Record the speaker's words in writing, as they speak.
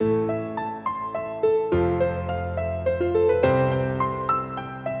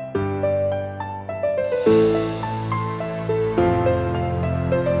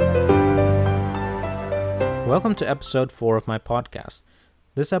Welcome to episode 4 of my podcast.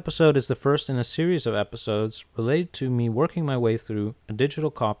 This episode is the first in a series of episodes related to me working my way through a digital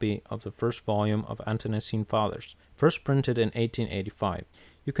copy of the first volume of Ante-Nicene Fathers, first printed in 1885.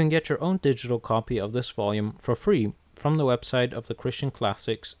 You can get your own digital copy of this volume for free from the website of the Christian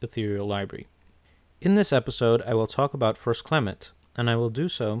Classics Ethereal Library. In this episode, I will talk about 1 Clement, and I will do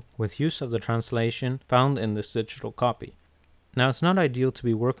so with use of the translation found in this digital copy. Now, it's not ideal to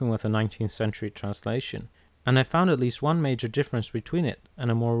be working with a 19th century translation, and I found at least one major difference between it and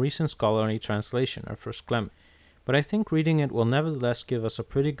a more recent scholarly translation of 1 Clement, but I think reading it will nevertheless give us a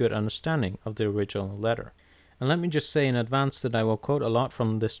pretty good understanding of the original letter. And let me just say in advance that I will quote a lot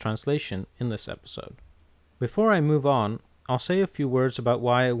from this translation in this episode. Before I move on, I'll say a few words about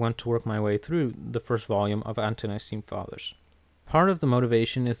why I want to work my way through the first volume of Ante-Nicene Fathers. Part of the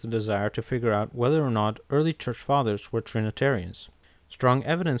motivation is the desire to figure out whether or not early church fathers were Trinitarians. Strong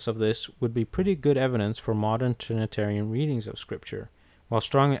evidence of this would be pretty good evidence for modern Trinitarian readings of Scripture, while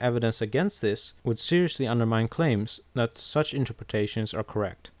strong evidence against this would seriously undermine claims that such interpretations are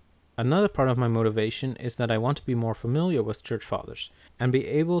correct. Another part of my motivation is that I want to be more familiar with church fathers and be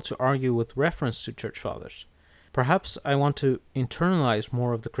able to argue with reference to church fathers. Perhaps I want to internalize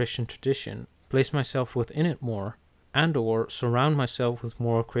more of the Christian tradition, place myself within it more, and/or surround myself with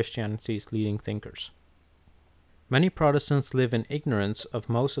more of Christianity's leading thinkers. Many Protestants live in ignorance of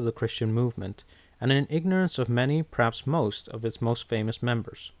most of the Christian movement, and in ignorance of many, perhaps most, of its most famous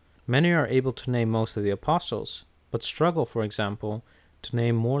members. Many are able to name most of the apostles, but struggle, for example, to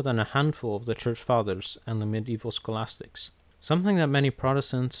name more than a handful of the church fathers and the medieval scholastics. Something that many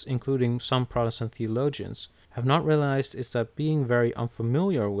Protestants, including some Protestant theologians, have not realized is that being very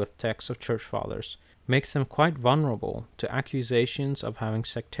unfamiliar with texts of church fathers makes them quite vulnerable to accusations of having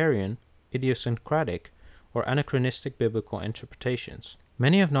sectarian, idiosyncratic, or anachronistic biblical interpretations.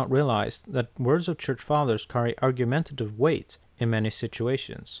 Many have not realized that words of church fathers carry argumentative weight in many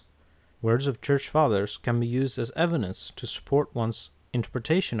situations. Words of church fathers can be used as evidence to support one's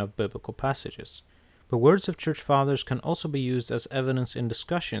interpretation of biblical passages. But words of church fathers can also be used as evidence in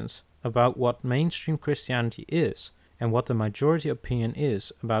discussions about what mainstream Christianity is and what the majority opinion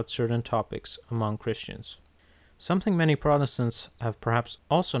is about certain topics among Christians. Something many Protestants have perhaps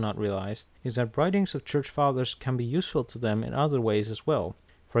also not realized is that writings of church fathers can be useful to them in other ways as well,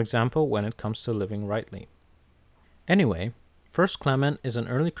 for example when it comes to living rightly. Anyway, 1 Clement is an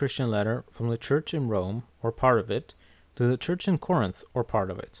early Christian letter from the church in Rome, or part of it, to the church in Corinth, or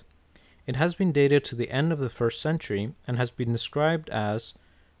part of it. It has been dated to the end of the 1st century and has been described as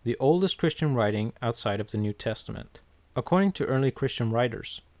the oldest Christian writing outside of the New Testament. According to early Christian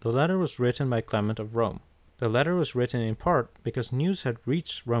writers, the letter was written by Clement of Rome. The letter was written in part because news had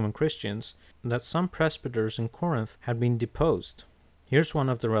reached Roman Christians that some presbyters in Corinth had been deposed. Here's one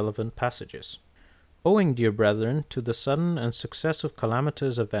of the relevant passages. Owing, dear brethren, to the sudden and successive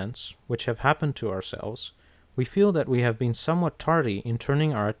calamitous events which have happened to ourselves, we feel that we have been somewhat tardy in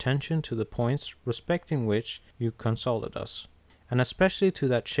turning our attention to the points respecting which you consulted us, and especially to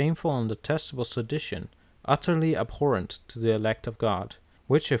that shameful and detestable sedition, utterly abhorrent to the elect of God,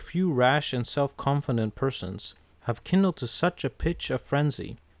 which a few rash and self-confident persons have kindled to such a pitch of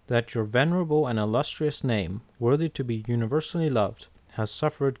frenzy that your venerable and illustrious name, worthy to be universally loved, has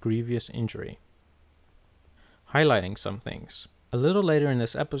suffered grievous injury. Highlighting some things. A little later in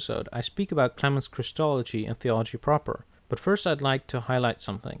this episode, I speak about Clement's Christology and theology proper, but first I'd like to highlight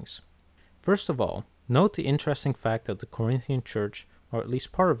some things. First of all, note the interesting fact that the Corinthian church, or at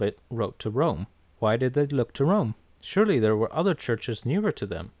least part of it, wrote to Rome. Why did they look to Rome? Surely there were other churches nearer to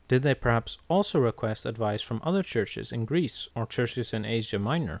them. Did they perhaps also request advice from other churches in Greece or churches in Asia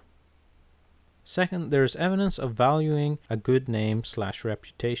Minor? Second, there is evidence of valuing a good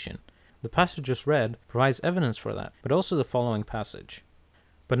name/reputation. The passage just read provides evidence for that, but also the following passage.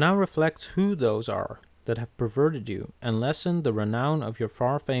 But now reflect who those are that have perverted you and lessened the renown of your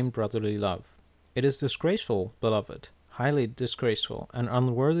far-famed brotherly love. It is disgraceful, beloved, highly disgraceful, and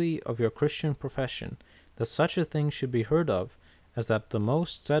unworthy of your Christian profession, that such a thing should be heard of as that the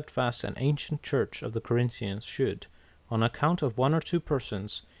most steadfast and ancient church of the Corinthians should, on account of one or two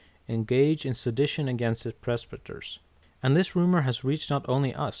persons, engage in sedition against its presbyters. And this rumor has reached not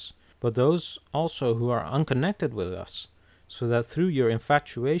only us, but those also who are unconnected with us, so that through your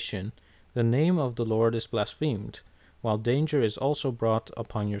infatuation the name of the Lord is blasphemed, while danger is also brought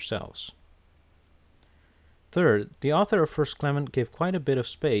upon yourselves. Third, the author of 1 Clement gave quite a bit of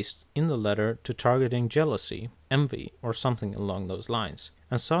space in the letter to targeting jealousy, envy, or something along those lines,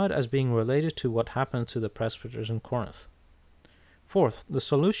 and saw it as being related to what happened to the presbyters in Corinth. Fourth, the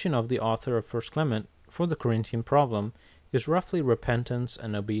solution of the author of 1 Clement for the Corinthian problem is roughly repentance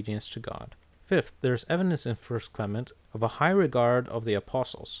and obedience to God. Fifth, there is evidence in 1 Clement of a high regard of the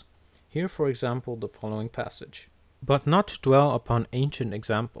apostles. Here, for example, the following passage. But not to dwell upon ancient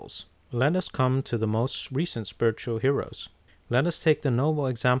examples, let us come to the most recent spiritual heroes. Let us take the noble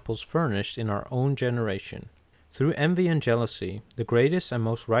examples furnished in our own generation. Through envy and jealousy, the greatest and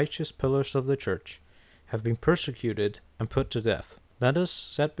most righteous pillars of the church have been persecuted and put to death. Let us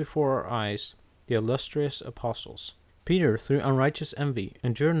set before our eyes the illustrious apostles. Peter, through unrighteous envy,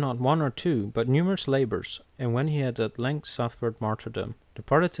 endured not one or two, but numerous labors, and when he had at length suffered martyrdom,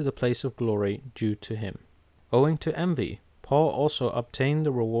 departed to the place of glory due to him. Owing to envy, Paul also obtained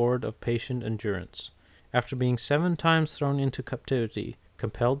the reward of patient endurance, after being 7 times thrown into captivity,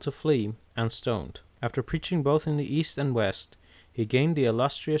 compelled to flee, and stoned. After preaching both in the East and West, he gained the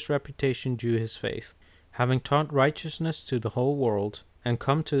illustrious reputation due his faith, having taught righteousness to the whole world, and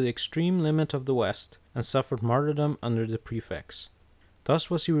come to the extreme limit of the West, and suffered martyrdom under the prefects. Thus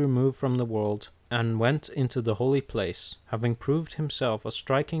was he removed from the world, and went into the holy place, having proved himself a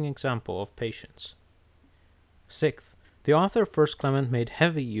striking example of patience. Sixth, the author of 1 Clement made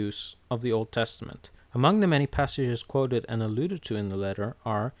heavy use of the Old Testament. Among the many passages quoted and alluded to in the letter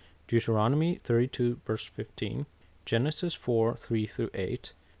are Deuteronomy 32 verse 15, Genesis 4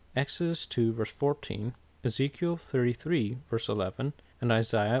 3-8, Exodus 2 verse 14, Ezekiel 33 verse 11, and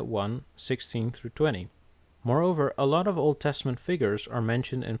Isaiah 1 16-20. Moreover, a lot of Old Testament figures are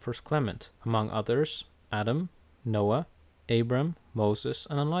mentioned in 1 Clement, among others Adam, Noah, Abram, Moses,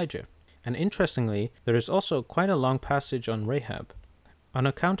 and Elijah. And interestingly, there is also quite a long passage on Rahab. On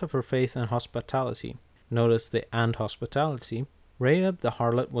account of her faith and hospitality, notice the "and hospitality," Rahab the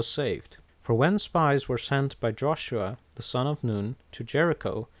harlot was saved. For when spies were sent by Joshua, the son of Nun, to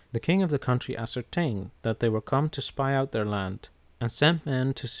Jericho, the king of the country ascertained that they were come to spy out their land, and sent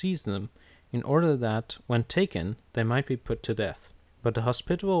men to seize them, in order that, when taken, they might be put to death. But the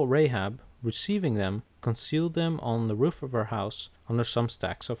hospitable Rahab, receiving them, concealed them on the roof of her house under some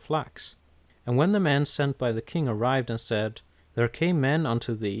stacks of flax. And when the men sent by the king arrived and said, There came men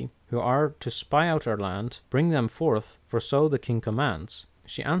unto thee, who are to spy out our land, bring them forth, for so the king commands.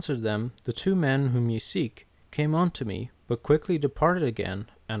 She answered them, The 2 men whom ye seek came unto me, but quickly departed again,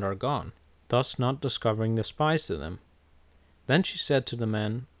 and are gone, thus not discovering the spies to them. Then she said to the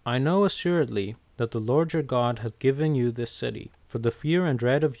men, I know assuredly that the Lord your God hath given you this city, for the fear and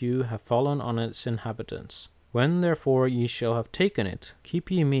dread of you have fallen on its inhabitants. When therefore ye shall have taken it,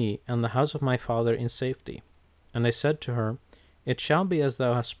 keep ye me and the house of my father in safety. And they said to her, It shall be as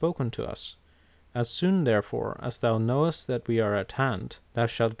thou hast spoken to us. As soon therefore as thou knowest that we are at hand, thou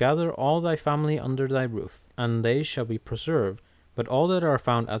shalt gather all thy family under thy roof, and they shall be preserved, but all that are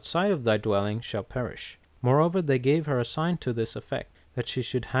found outside of thy dwelling shall perish. Moreover, they gave her a sign to this effect, that she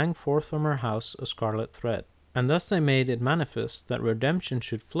should hang forth from her house a scarlet thread. And thus they made it manifest that redemption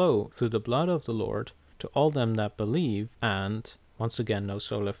should flow through the blood of the Lord to all them that believe, and, once again no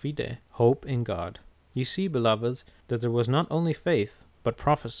sola fide, hope in God. You see, beloved, that there was not only faith, but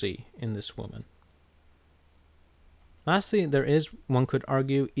prophecy in this woman. Lastly, there is, one could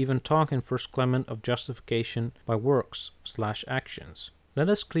argue, even talk in 1 Clement of justification by works/actions. Let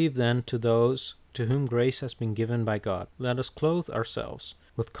us cleave then to those to whom grace has been given by God. Let us clothe ourselves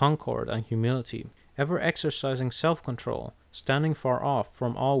with concord and humility, ever exercising self-control, standing far off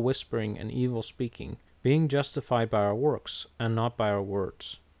from all whispering and evil speaking, being justified by our works and not by our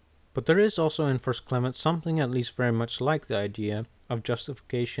words. But there is also in 1 Clement something at least very much like the idea of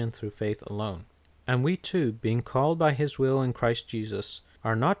justification through faith alone. And we too, being called by his will in Christ Jesus,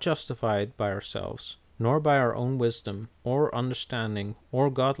 are not justified by ourselves, nor by our own wisdom, or understanding, or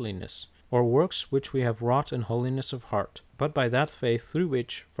godliness, or works which we have wrought in holiness of heart, but by that faith through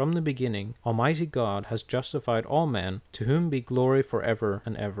which, from the beginning, Almighty God has justified all men, to whom be glory for ever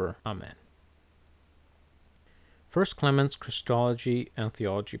and ever. Amen. 1 Clement's Christology and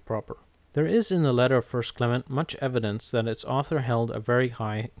Theology proper. There is in the letter of 1 Clement much evidence that its author held a very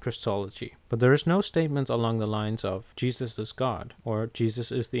high Christology, but there is no statement along the lines of Jesus is God, or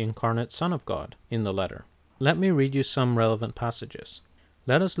Jesus is the incarnate Son of God in the letter. Let me read you some relevant passages.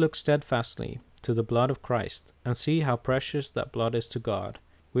 Let us look steadfastly to the blood of Christ, and see how precious that blood is to God,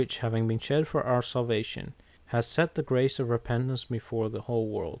 which, having been shed for our salvation, has set the grace of repentance before the whole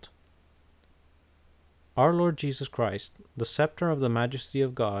world. Our Lord Jesus Christ, the scepter of the majesty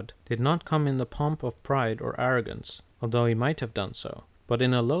of God, did not come in the pomp of pride or arrogance, although he might have done so, but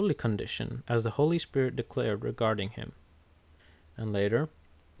in a lowly condition, as the Holy Spirit declared regarding him. And later,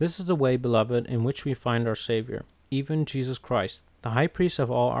 This is the way, beloved, in which we find our Savior, even Jesus Christ, the high priest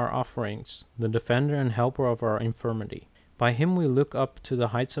of all our offerings, the defender and helper of our infirmity. By him we look up to the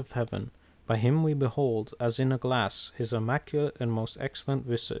heights of heaven. By him we behold, as in a glass, his immaculate and most excellent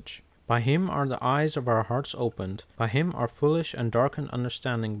visage. By him are the eyes of our hearts opened, by him our foolish and darkened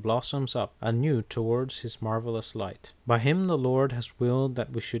understanding blossoms up anew towards his marvelous light. By him the Lord has willed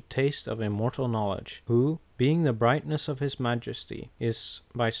that we should taste of immortal knowledge, who, being the brightness of his majesty, is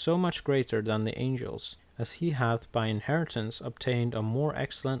by so much greater than the angels, as he hath by inheritance obtained a more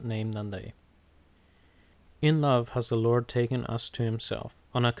excellent name than they. In love has the Lord taken us to himself.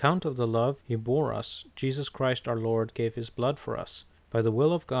 On account of the love he bore us, Jesus Christ our Lord gave his blood for us, by the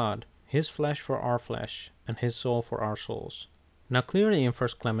will of God, his flesh for our flesh, and his soul for our souls. Now clearly in 1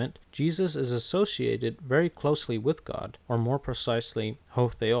 Clement, Jesus is associated very closely with God, or more precisely, ho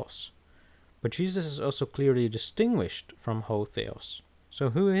theos. But Jesus is also clearly distinguished from ho theos.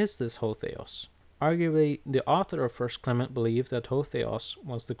 So who is this ho theos? Arguably, the author of 1 Clement believed that ho theos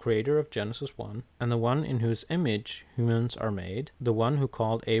was the creator of Genesis 1, and the one in whose image humans are made, the one who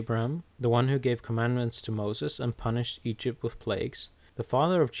called Abraham, the one who gave commandments to Moses and punished Egypt with plagues, the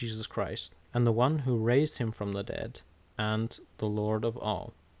Father of Jesus Christ, and the one who raised him from the dead, and the Lord of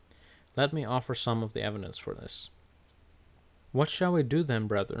all. Let me offer some of the evidence for this. What shall we do then,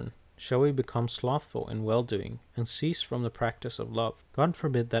 brethren? Shall we become slothful in well-doing, and cease from the practice of love? God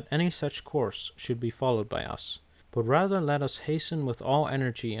forbid that any such course should be followed by us, but rather let us hasten with all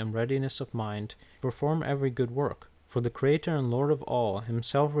energy and readiness of mind to perform every good work. For the Creator and Lord of all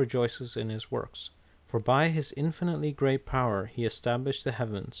himself rejoices in his works. For by his infinitely great power he established the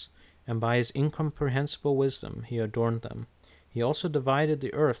heavens, and by his incomprehensible wisdom he adorned them. He also divided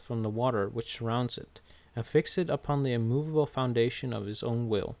the earth from the water which surrounds it, and fixed it upon the immovable foundation of his own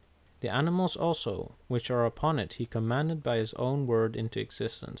will. The animals also, which are upon it, he commanded by his own word into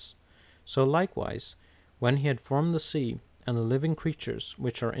existence. So likewise, when he had formed the sea, and the living creatures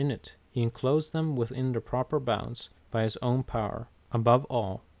which are in it, he enclosed them within their proper bounds by his own power. Above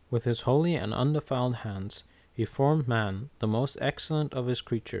all, with his holy and undefiled hands, he formed man, the most excellent of his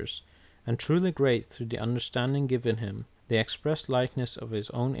creatures, and truly great through the understanding given him, the express likeness of his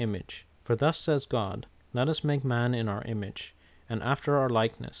own image. For thus says God, Let us make man in our image, and after our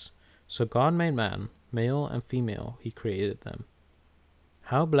likeness. So God made man, male and female, he created them.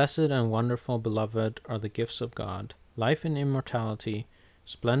 How blessed and wonderful, beloved, are the gifts of God, life in immortality,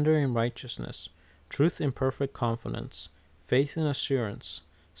 splendor in righteousness, truth in perfect confidence, faith in assurance,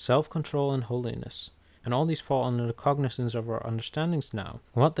 self-control and holiness, and all these fall under the cognizance of our understandings now.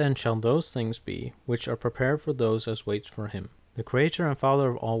 What then shall those things be which are prepared for those as wait for him? The Creator and Father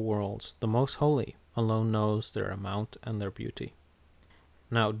of all worlds, the most holy, alone knows their amount and their beauty.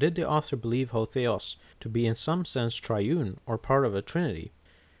 Now, did the author believe ho theos to be in some sense triune, or part of a trinity?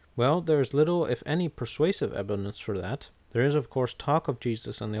 Well, there is little, if any, persuasive evidence for that. There is, of course, talk of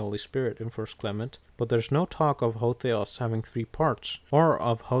Jesus and the Holy Spirit in 1 Clement, but there's no talk of ho theos having three parts, or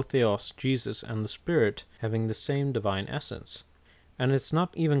of ho theos, Jesus, and the Spirit having the same divine essence. And it's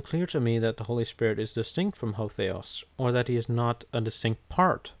not even clear to me that the Holy Spirit is distinct from ho theos, or that he is not a distinct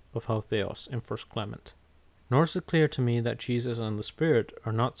part of ho theos in 1 Clement. Nor is it clear to me that Jesus and the Spirit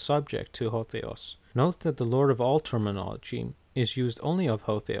are not subject to ho theos. Note that the Lord of all terminology is used only of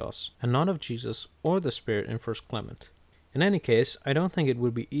ho theos, and not of Jesus or the Spirit in 1 Clement. In any case, I don't think it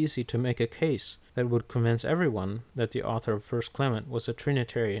would be easy to make a case that would convince everyone that the author of 1 Clement was a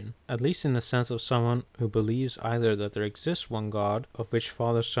Trinitarian, at least in the sense of someone who believes either that there exists one God, of which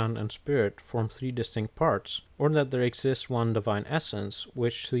Father, Son, and Spirit form three distinct parts, or that there exists one divine essence,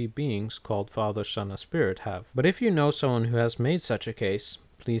 which three beings called Father, Son, and Spirit have. But if you know someone who has made such a case,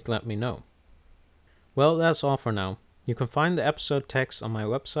 please let me know. Well, that's all for now. You can find the episode text on my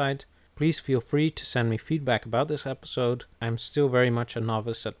website. Please feel free to send me feedback about this episode. I'm still very much a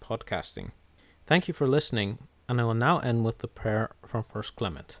novice at podcasting. Thank you for listening, and I will now end with the prayer from 1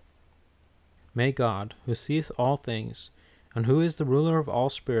 Clement. May God, who seeth all things, and who is the ruler of all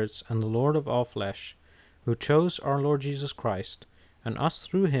spirits and the Lord of all flesh, who chose our Lord Jesus Christ, and us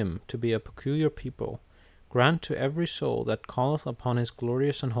through him to be a peculiar people, grant to every soul that calleth upon his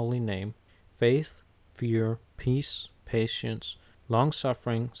glorious and holy name, faith, fear, peace, patience,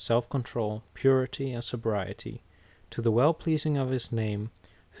 long-suffering, self-control, purity, and sobriety, to the well-pleasing of his name,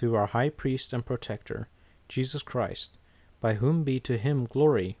 through our high priest and protector, Jesus Christ, by whom be to him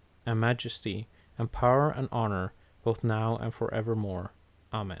glory, and majesty, and power and honor, both now and forevermore.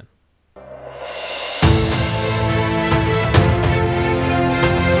 Amen.